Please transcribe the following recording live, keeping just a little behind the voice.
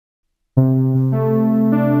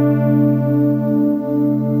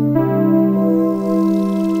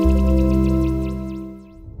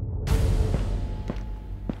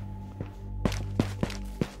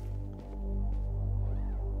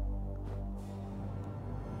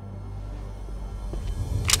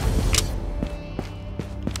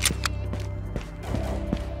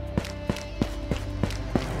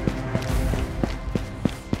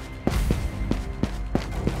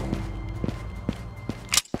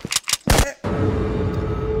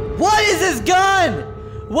this gun?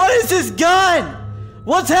 What is this gun?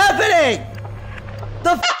 What's happening?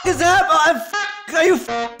 The f is happening? Are you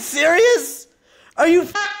serious? Are you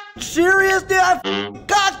serious, dude? I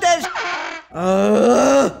got that.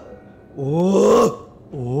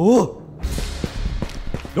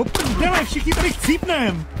 No prdele, všichni tady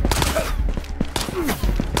chcípnem!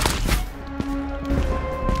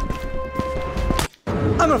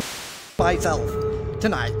 I'm gonna myself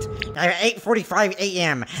tonight at 8:45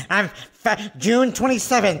 a.m. on June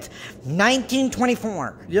 27th,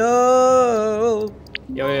 1924. Yo!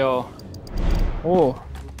 Yo. Oh,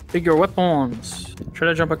 bigger weapons. Try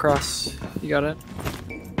to jump across. You got it.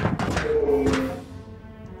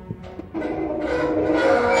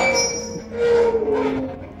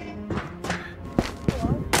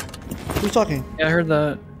 Who's talking? Yeah, I heard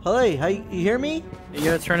that. Hey, how you hear me? You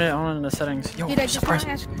gotta turn it on in the settings. Yo, Dude, I just surprise.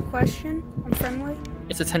 want to ask a question. I'm friendly.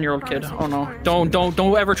 It's a 10-year-old kid. Oh no. Don't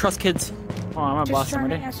ever trust kids. Oh, I'm gonna Just blast him trying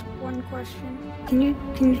to already. ask one question. Can you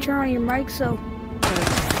turn on your mic so?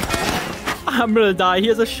 I'm gonna die. He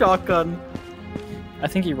has a shotgun. I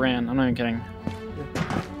think he ran. I'm not even kidding.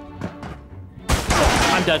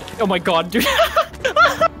 I'm dead. Oh my god, dude.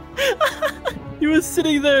 He was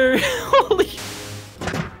sitting there. Holy.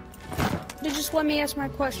 Dude, just let me ask my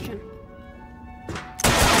question.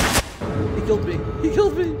 He killed me. He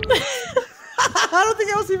killed me. I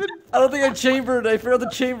don't think I chambered. I forgot to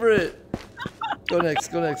chamber it. Go next.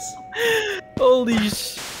 Go next. Holy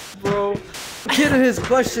bro. Get his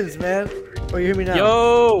questions, man. Oh, you hear me now?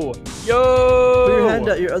 Yo. Put your hand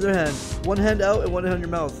out. Your other hand. One hand out and one hand on your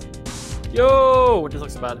mouth. Yo. It just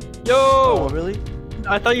looks bad. Yo. Oh, really?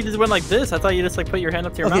 I thought you just went like this. I thought you just like put your hand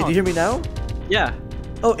up to your mouth. Okay, do you hear me now? Yeah.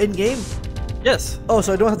 Oh, in game? Yes. Oh,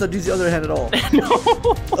 so I don't have to use the other hand at all. No.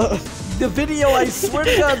 The video, I swear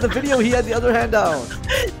to God, the video he had the other hand down.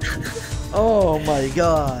 Oh my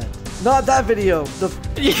God. Not that video. The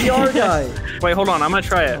PR guy. Wait, hold on. I'm gonna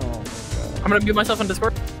try it. Oh my God. I'm gonna mute myself on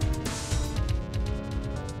Discord.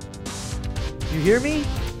 You hear me?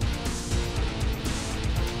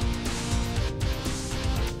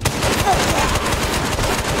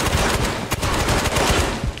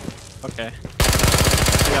 Okay.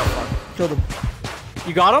 Yeah, fuck. Killed him.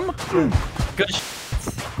 You got him? Yeah. Good.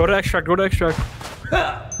 Go to extract. Go to extract.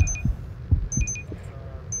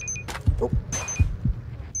 Oh.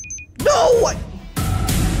 No!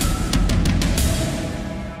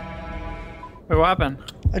 Wait, what happened?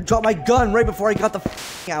 I dropped my gun right before I got the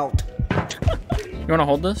f out. You wanna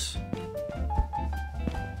hold this?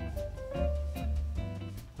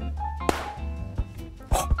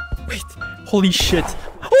 Oh, wait. Holy shit.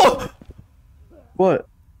 Oh! What?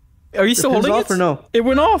 Are you still holding off it? or no? It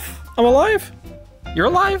went off. I'm alive. You're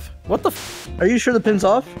alive? What the f? Are you sure the pin's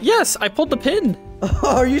off? Yes, I pulled the pin.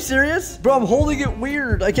 Are you serious? Bro, I'm holding it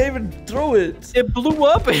weird. I can't even throw it. It blew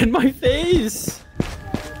up in my face.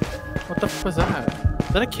 What the f was that?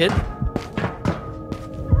 Is that a kid?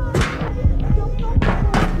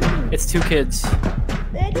 It's two kids.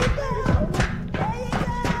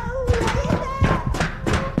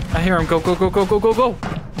 I hear him. Go, go, go, go, go, go, go.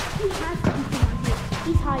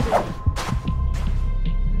 He's hiding.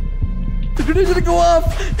 The grenade didn't go off.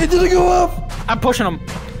 It didn't go off. I'm pushing him.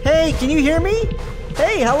 Hey, can you hear me?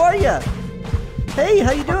 Hey, how are ya? Hey,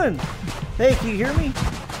 how you doing? Hey, can you hear me?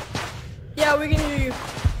 Yeah, we can hear you.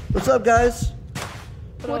 What's up, guys?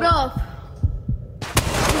 What up?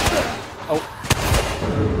 Oh.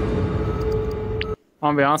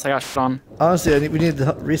 I'm gonna be honest, I got shit on. Honestly, we need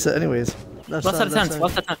to reset anyways. Left side of tent.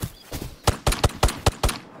 Left side of tent.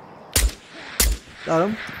 Got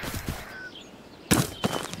him.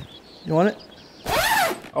 You want it?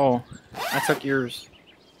 Oh, I took yours.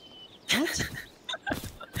 What?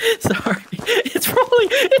 Sorry. It's rolling.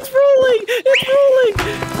 It's rolling. It's rolling.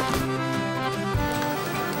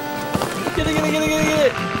 Get it. Get it. Get it. Get it. Get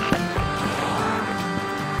it.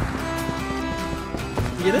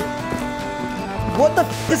 You get it? What the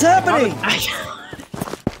f is happening?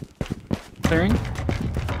 Clearing.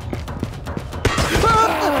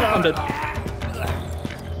 I'm dead.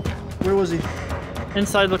 Where was he?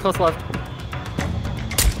 Inside the close left.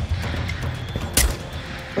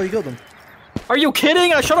 Oh, you killed him. Are you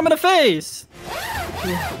kidding? I shot him in the face.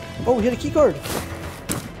 Oh, he had a key card.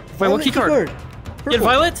 Wait, what key card? Purple. Get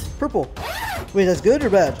violet? Purple. Wait, that's good or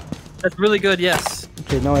bad? That's really good, yes.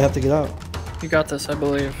 Okay, now I have to get out. You got this, I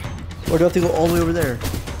believe. Or do I have to go all the way over there?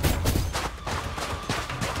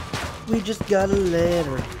 We just got a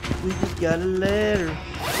letter. We just got a letter.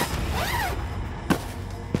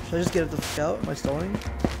 Should I just get it the f out? Am I stalling?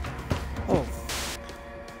 Oh.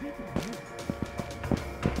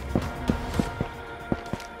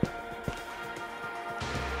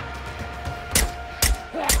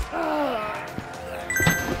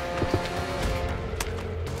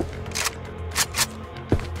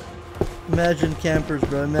 Imagine campers,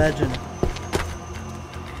 bro. Imagine.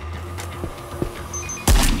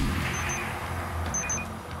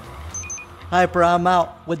 Hyper, I'm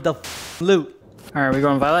out with the loot. Alright, we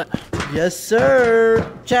going Violet? Yes,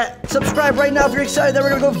 sir. Chat, subscribe right now if you're excited that we're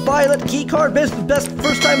gonna go Violet key card. Best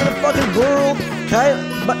first time in the fucking world.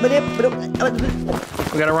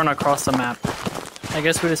 We gotta run across the map. I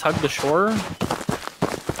guess we just hug the shore.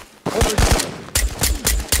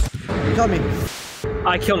 You got me.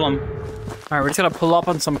 I killed him. Alright, we're just gonna pull up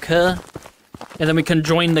on some K, and then we can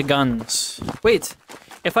join the guns. Wait,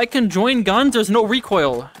 if I can join guns, there's no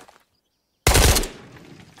recoil.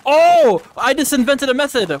 Oh! I just invented a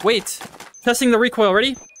method. Wait. Testing the recoil.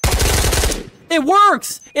 Ready? It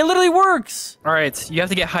works! It literally works! Alright, you have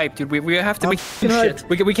to get hyped, dude. We have to be shit.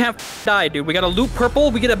 We can't die, dude. We gotta loot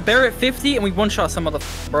purple, we get a bear at 50, and we one-shot some other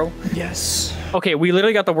bro. Yes. Okay, we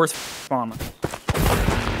literally got the worst spawn.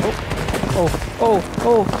 Oh. Go!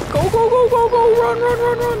 Run!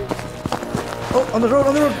 Oh, on the road.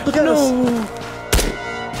 Look at us.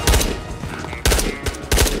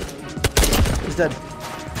 He's dead.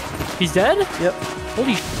 He's dead? Yep.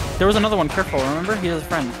 Holy sh**. There was another one. Careful, remember? He has a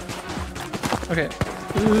friend. Okay.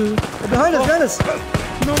 Behind us.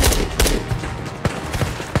 No.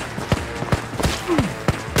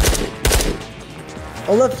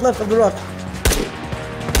 Oh, left of the rock.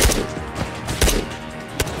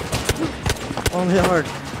 Oh, I'm hit hard.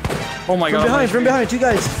 Oh my god. From behind, two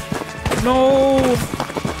guys. No!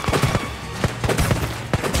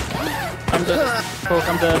 I'm dead. Poke,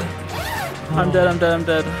 I'm dead. I'm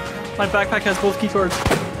dead. My backpack has both keycards.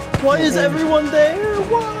 Why is everyone there?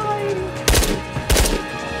 Why?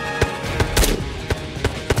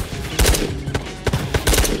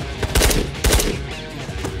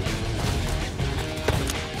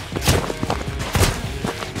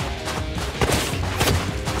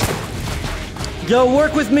 Yo,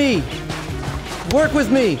 work with me.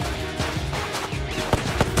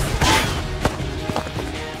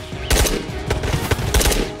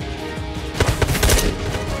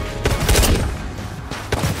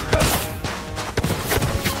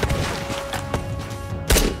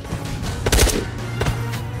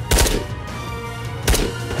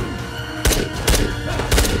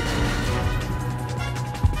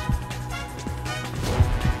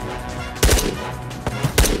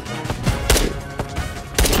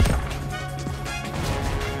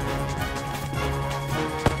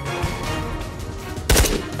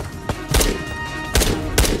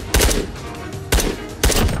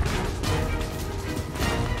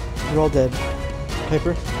 You're all dead.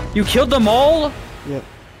 Hyper? You killed them all? Yep.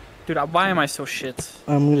 Dude, why am I so shit?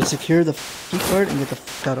 I'm gonna secure the key card and get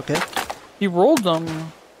the out, okay? He rolled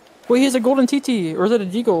them. Wait, he has a golden TT, or is it a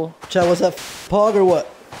deagle? Chat, what's that? Pog or what?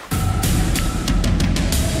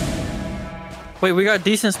 Wait, we got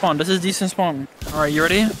decent spawn. This is decent spawn. Alright, you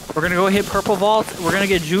ready? We're gonna go hit purple vault, we're gonna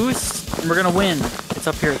get juice, and we're gonna win. It's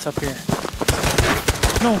up here.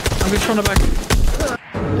 No, I'm getting thrown back.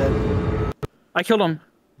 I'm dead. I killed him.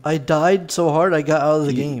 I died so hard I got out of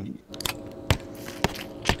the game.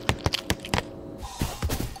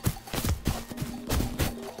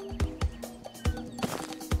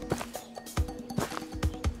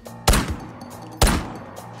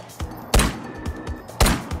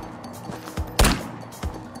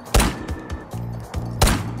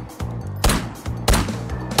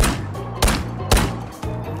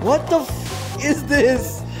 What the f is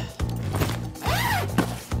this?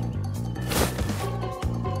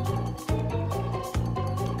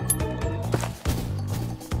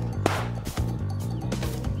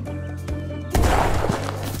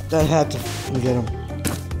 I had to f***ing get him.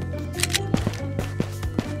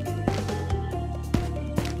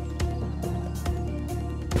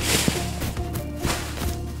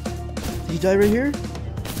 Did he die right here?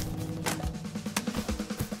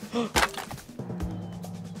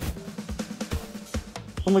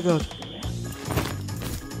 Oh my god.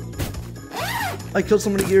 I killed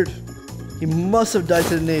somebody geared. He must have died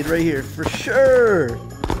to the nade right here, for sure.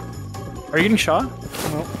 Are you getting shot?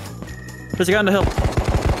 No. There's a guy on the hill.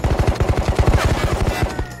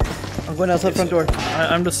 I'm going outside front door.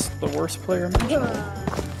 I'm just the worst player.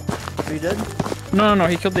 Are you dead? No,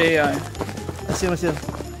 he killed the AI. I see him.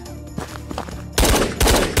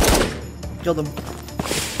 Killed him.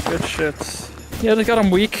 Good shit. Yeah, they got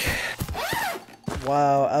him weak.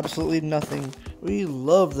 Wow, absolutely nothing. We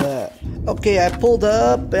love that. Okay, I pulled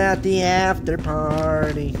up at the after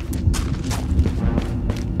party.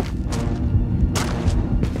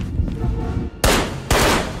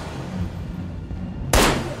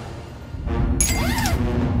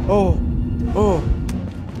 Oh.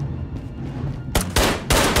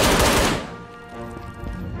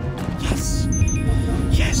 Yes.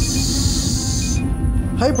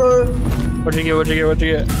 sniper. What'd you get? What'd you get? What'd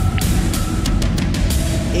you get?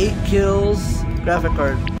 8 kills. Graphic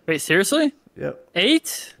card. Wait, seriously? Yep.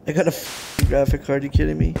 8? I got a graphic card. You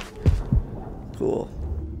kidding me? Cool.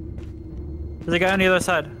 There's a guy on the other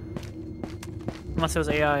side. Unless it was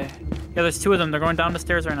AI. Yeah, there's 2 of them. They're going down the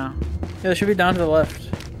stairs right now. Yeah, they should be down to the left.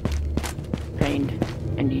 Pained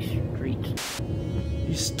in these streets.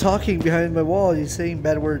 He's talking behind my wall. He's saying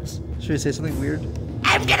bad words. Should I say something weird?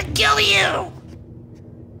 I'm gonna kill you!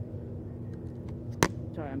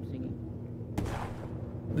 Sorry, I'm singing.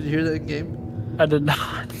 Did you hear that in game? I did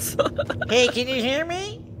not. Hey, can you hear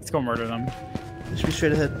me? Let's go murder them. It should be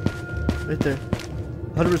straight ahead. Right there.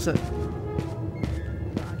 100%.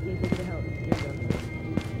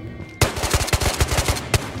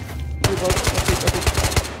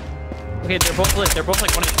 Okay, they're both lit. They're both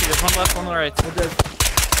like 1 HP. There's one left, one on the right. They're dead.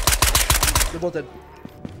 They're both dead.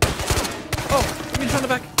 Oh, let me turn the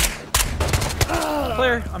back.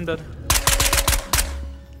 Clear. I'm dead.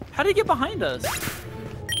 How did he get behind us?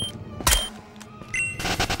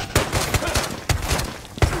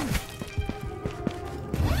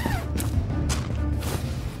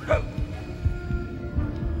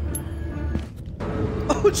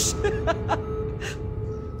 Oh shit!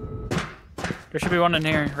 There should be one in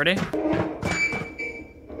here. Ready?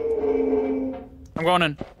 I'm going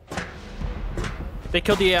in. They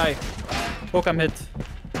killed the AI. Poke, I'm hit.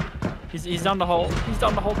 He's down the hall. He's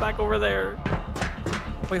down the hall back over there.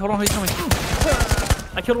 Wait, hold on. He's coming.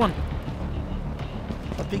 I killed one.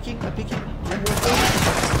 I'm peeking. I'm peeking.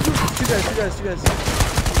 Two guys.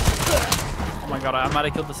 Oh my god, I might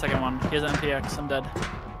have killed the second one. He has an MPX. I'm dead.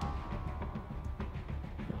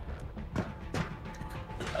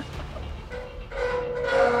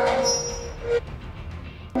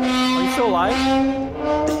 Are you still alive?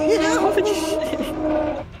 Yeah. Holy shit.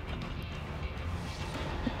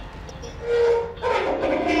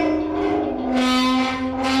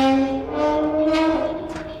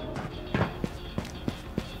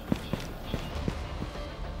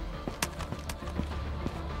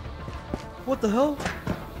 What the hell?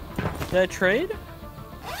 Did I trade?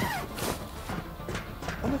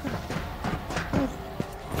 Oh my god.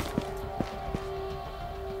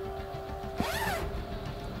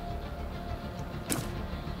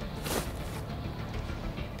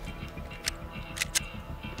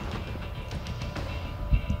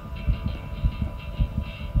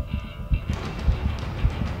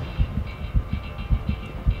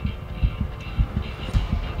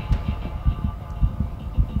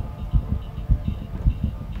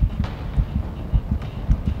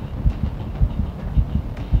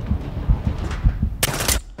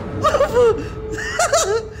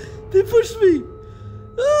 They pushed me!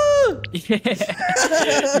 Ah!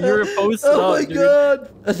 Yeah. You were posted Oh up, my dude. god!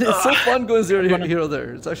 It's so fun going 0 to hero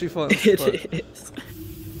there. It's actually fun. It's fun. It is.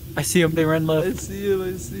 I see him. They ran left. I see him.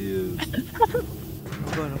 I'm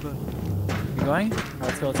going. You going? Alright,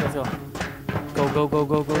 let's go. Go. I'm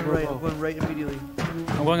going right immediately.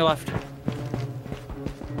 I'm going left.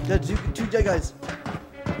 Dead, two dead guys.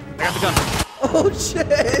 I got the gun. Oh shit!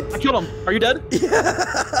 I killed him. Are you dead? Yeah!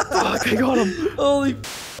 Fuck, I got him.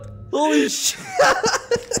 Holy shit!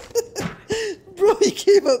 Bro, he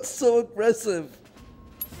came out so aggressive.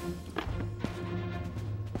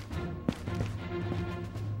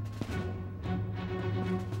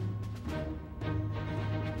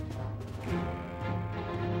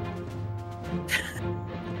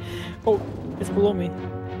 Oh, it's below me.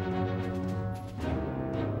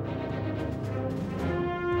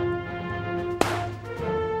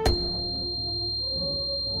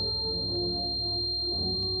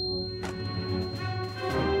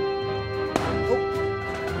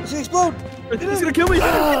 It's gonna explode! He's gonna kill me!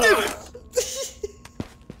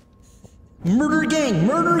 Murder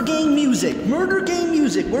gang music.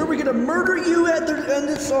 Where are we gonna murder you at the end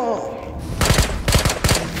of the song?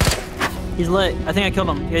 He's lit. I think I killed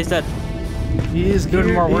him. Yeah, he's dead. He is Doing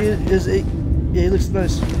good. more work. Yeah, he looks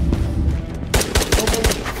nice.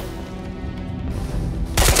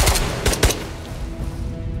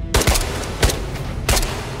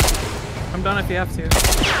 I'm done if you have to.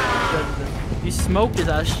 You smoked his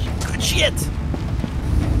ass. Good shit!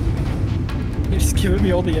 You're just giving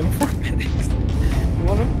me all the informatics. You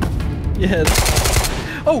want him? Yes.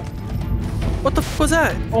 Oh! What the f was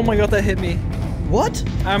that? Oh my god, that hit me. What?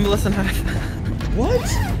 I'm less than half. What?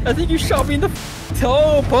 I think you shot me in the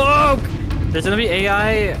toe, Poke! There's gonna be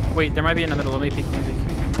AI. Wait, there might be in the middle. Let me peek.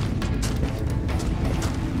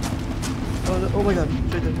 Oh, no. Oh my god,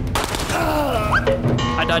 it's right there.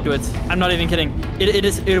 I died to it. I'm not even kidding.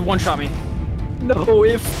 It one-shot me. No,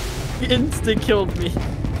 it insta-killed me.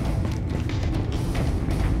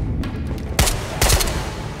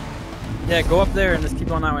 Yeah, go up there and just keep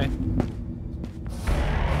going that way.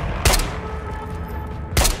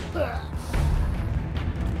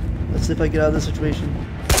 Let's see if I get out of this situation.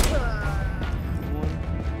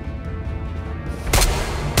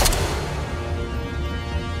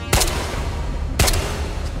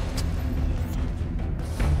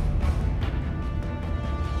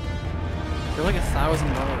 They're like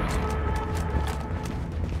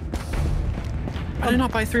 $1,000. I did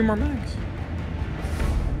not buy 3 more mags.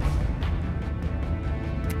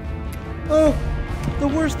 Oh, the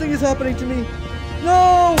worst thing is happening to me.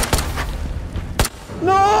 No!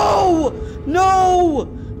 No! No!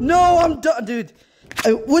 No, I'm done, dude.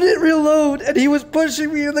 I wouldn't reload, and he was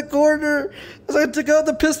pushing me in the corner as I took out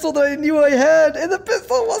the pistol that I knew I had, and the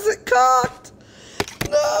pistol wasn't cocked.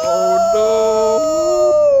 No!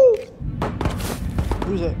 Oh, no!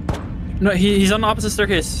 Who's that? No, he's on the opposite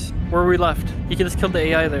staircase where we left. He could just killed the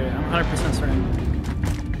AI there. I'm 100% certain.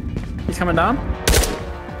 He's coming down.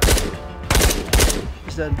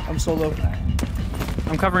 He's dead. I'm solo.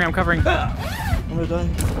 I'm covering. I'm gonna die.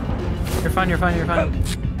 You're fine. You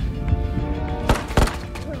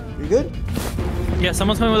good? Yeah,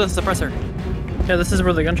 someone's coming with a suppressor. Yeah, this is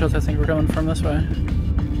where the gunshots, I think. We're coming from this way.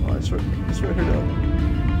 Oh, I swear I heard that.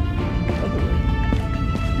 Other way.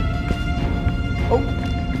 Oh,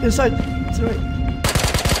 inside. To the right.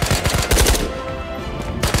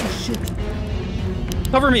 Oh, shit.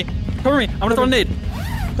 Cover me. I'm gonna throw a nade.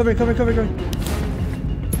 Cover.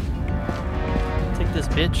 Take this,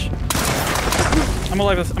 bitch. I'm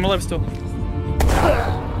alive still.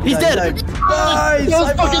 He's dead! Nice! That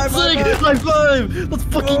was fucking sick! High five! Let's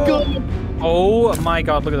fucking go! Oh my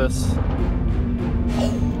god, look at this.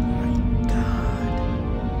 Oh my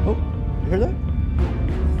god. Oh, you heard that?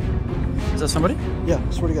 Is that somebody? Yeah,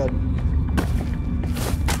 I swear to god.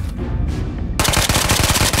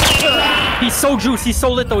 He's so juiced, he's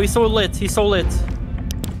so lit though, he's so lit. He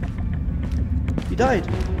died.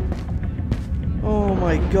 Oh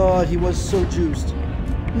my god, he was so juiced.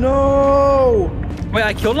 No! Wait,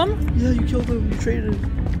 I killed him? Yeah, you killed him. You traded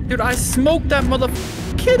him. Dude, I smoked that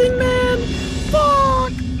motherfucker. Kidding, man?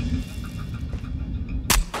 Fuck!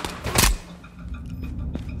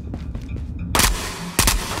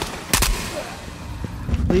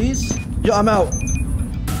 Please? Yeah, I'm out.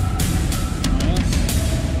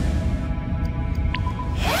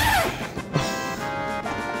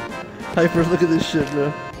 Hyper, look at this shit,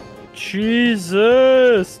 man.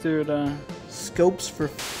 Jesus, dude. Scopes for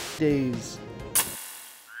days.